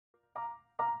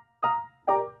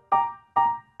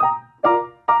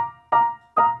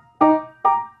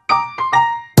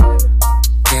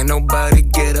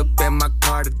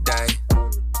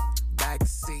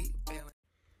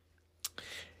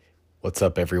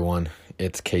What's up, everyone?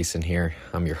 It's Kason here.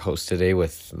 I'm your host today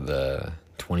with the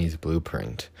 20s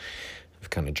Blueprint. I've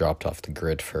kind of dropped off the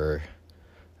grid for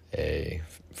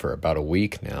about a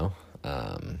week now.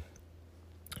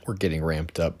 We're getting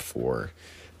ramped up for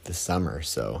the summer,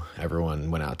 so everyone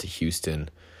went out to Houston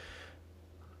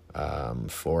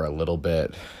for a little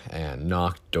bit and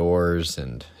knocked doors,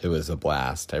 and it was a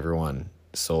blast. Everyone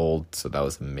sold, so that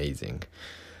was amazing.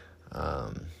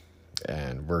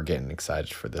 And we're getting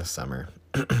excited for this summer.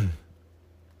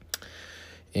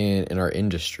 In our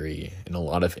industry, in a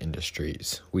lot of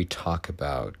industries, we talk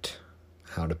about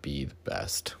how to be the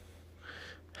best,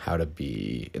 how to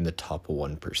be in the top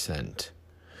 1%,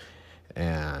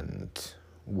 and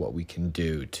what we can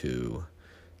do to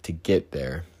get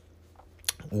there.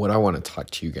 What I want to talk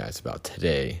to you guys about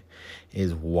today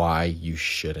is why you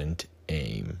shouldn't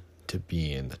aim to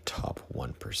be in the top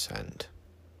 1%.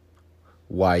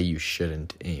 Why you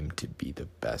shouldn't aim to be the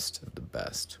best of the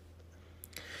best.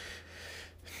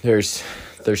 There's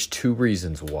two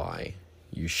reasons why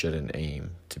you shouldn't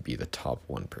aim to be the top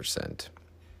 1%.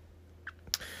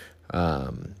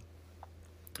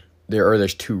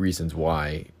 There's two reasons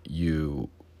why you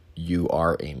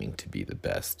are aiming to be the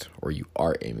best, or you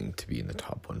are aiming to be in the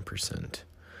top 1%.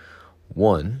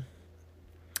 One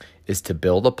is to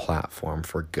build a platform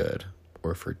for good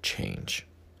or for change.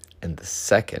 And the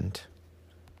second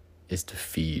is to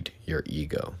feed your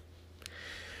ego.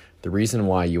 The reason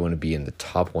why you want to be in the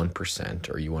top 1%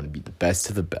 or you want to be the best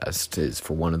of the best is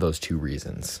for one of those two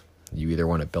reasons. You either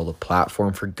want to build a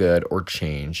platform for good or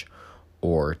change,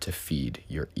 or to feed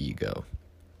your ego.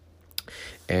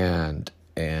 And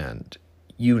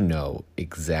you know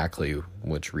exactly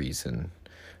which reason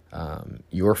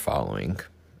you're following.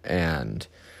 And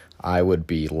I would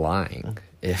be lying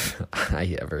if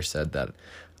I ever said that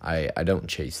I don't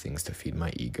chase things to feed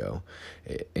my ego.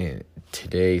 In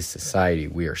today's society,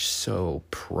 we are so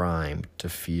primed to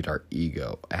feed our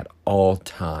ego at all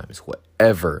times,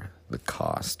 whatever the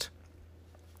cost.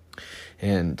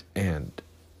 And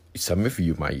some of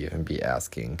you might even be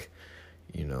asking,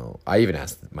 I even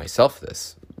asked myself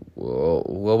this, well,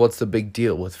 what's the big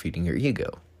deal with feeding your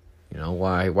ego?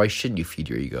 Why shouldn't you feed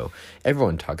your ego?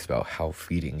 Everyone talks about how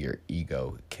feeding your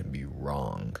ego can be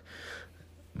wrong.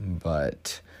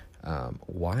 But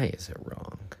why is it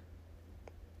wrong?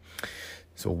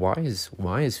 So why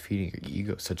is feeding your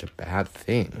ego such a bad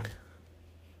thing?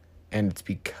 And it's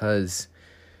because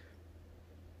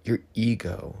your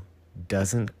ego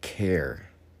doesn't care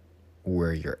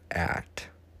where you're at.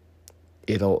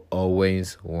 It'll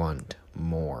always want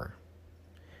more.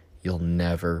 You'll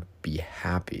never be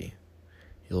happy.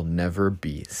 You'll never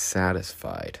be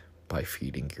satisfied by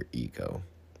feeding your ego.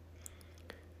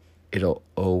 It'll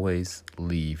always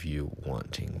leave you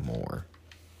wanting more.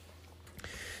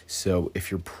 So if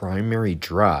your primary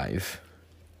drive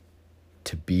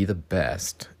to be the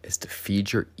best is to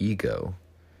feed your ego,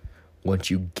 once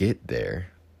you get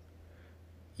there,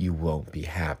 you won't be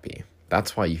happy.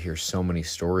 That's why you hear so many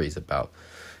stories about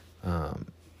the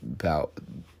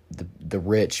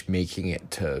rich making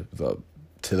it to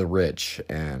the rich,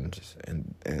 and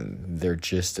they're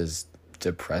just as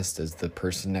depressed as the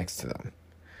person next to them.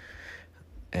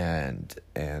 And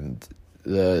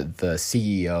the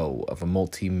CEO of a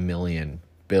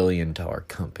multi-billion-dollar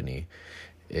company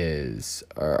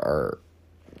are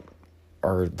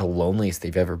the loneliest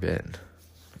they've ever been.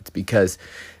 It's because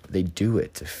they do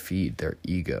it to feed their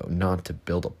ego, not to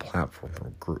build a platform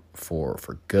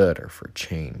for good or for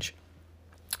change.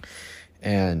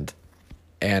 And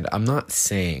I'm not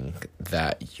saying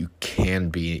that you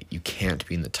can't be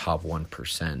in the top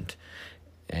 1%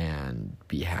 and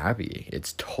be happy.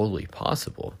 It's totally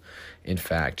possible. In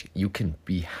fact, you can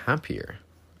be happier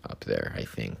up there, I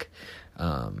think.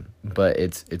 But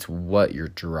it's what your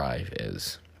drive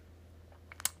is.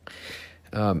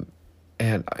 And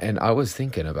I was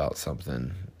thinking about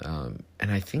something, and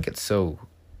I think it's so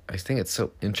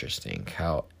interesting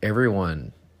how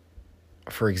everyone,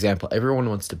 for example, everyone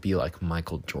wants to be like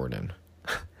Michael Jordan.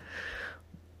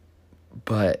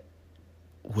 But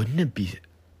wouldn't it be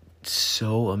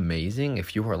so amazing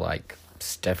if you were like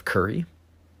Steph Curry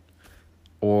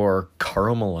or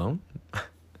Karl Malone?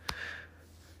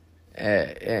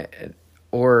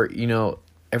 Or,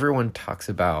 everyone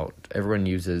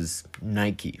uses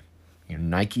Nike.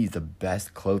 Nike's the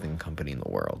best clothing company in the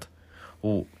world.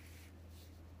 Well,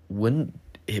 wouldn't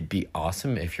it be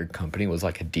awesome if your company was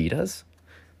like Adidas?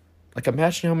 Like,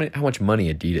 imagine how much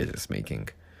money Adidas is making.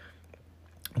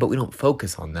 But we don't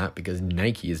focus on that because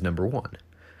Nike is number one.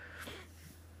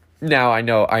 Now I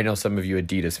know some of you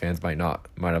Adidas fans might not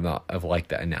have liked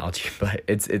that analogy, but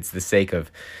it's the sake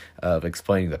of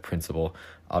explaining the principle.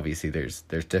 Obviously, there's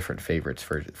different favorites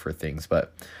for things,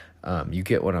 but you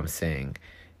get what I'm saying.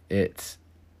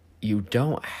 You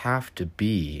don't have to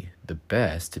be the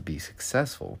best to be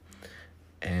successful,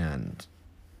 and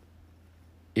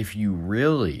if you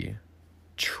really,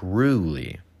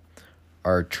 truly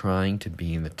are trying to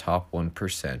be in the top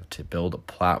 1% to build a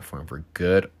platform for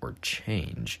good or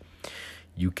change,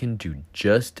 you can do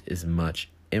just as much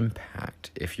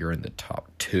impact if you're in the top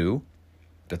 2,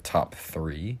 the top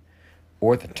 3,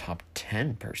 or the top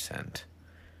 10%.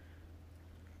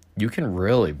 You can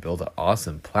really build an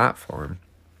awesome platform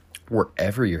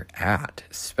wherever you're at,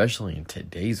 especially in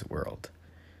today's world.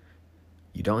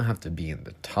 You don't have to be in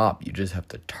the top. You just have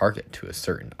to target to a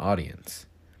certain audience.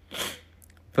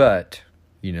 But,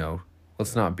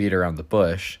 let's not beat around the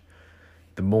bush.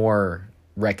 The more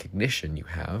recognition you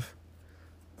have,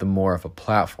 the more of a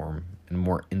platform and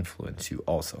more influence you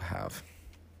also have.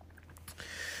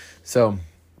 So,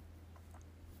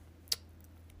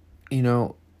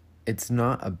 it's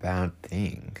not a bad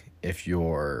thing if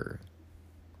you're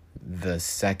the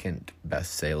second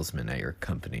best salesman at your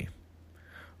company,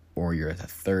 or you're the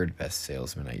third best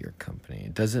salesman at your company.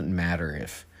 It doesn't matter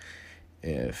if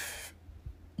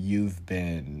you've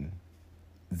been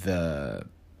the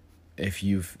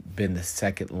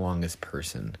second longest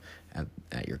person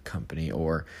at your company,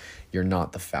 or you're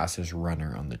not the fastest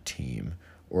runner on the team,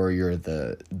 or you're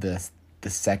the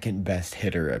second best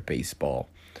hitter at baseball,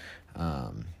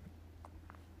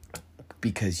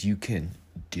 because you can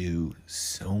do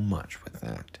so much with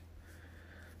that.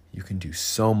 You can do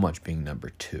so much being number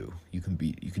 2. You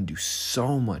can do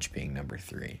so much being number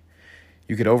 3.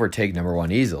 You could overtake number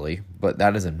 1 easily, but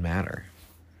that doesn't matter.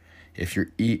 If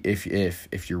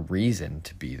your reason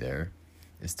to be there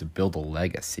is to build a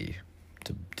legacy,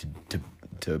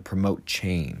 to promote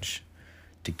change,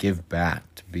 to give back,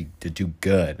 to do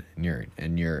good,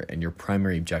 and your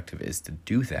primary objective is to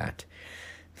do that,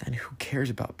 then who cares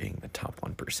about being the top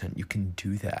 1%? You can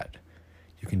do that.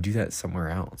 You can do that somewhere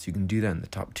else. You can do that in the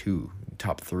top 2,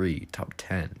 top 3, top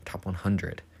 10, top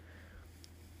 100.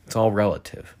 It's all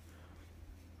relative.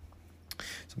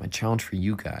 So my challenge for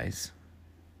you guys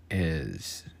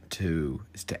is to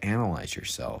analyze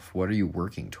yourself. What are you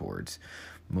working towards?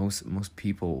 Most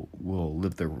people will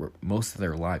live most of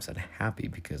their lives unhappy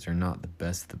because they're not the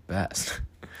best of the best.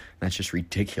 That's just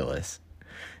ridiculous.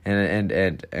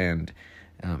 And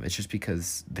it's just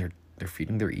because they're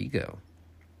feeding their ego.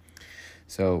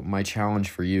 So my challenge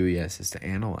for you, yes, is to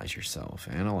analyze yourself.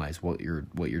 Analyze what your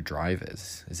drive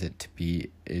is.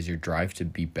 Is your drive to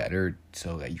be better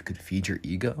so that you could feed your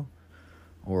ego?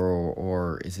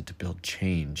 Or is it to build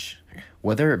change?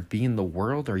 Whether it be in the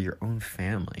world or your own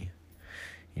family.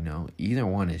 Either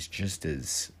one is just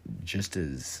as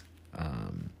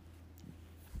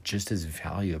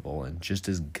valuable and just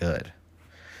as good.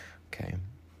 Okay.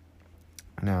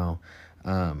 Now,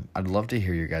 I'd love to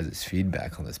hear your guys'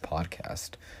 feedback on this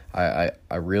podcast. I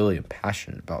really am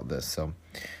passionate about this. So,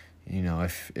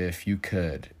 if you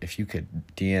could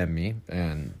DM me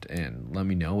and let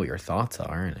me know what your thoughts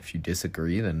are, and if you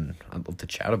disagree, then I'd love to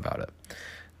chat about it.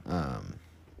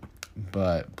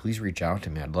 But please reach out to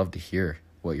me. I'd love to hear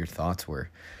what your thoughts were.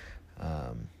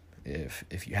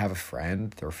 If you have a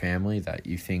friend or family that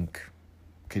you think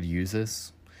could use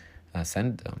this,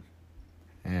 send it to them.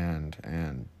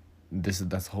 And that's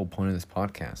the whole point of this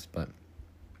podcast. But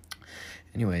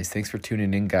anyways, thanks for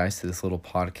tuning in, guys, to this little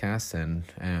podcast,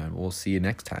 and we'll see you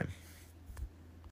next time.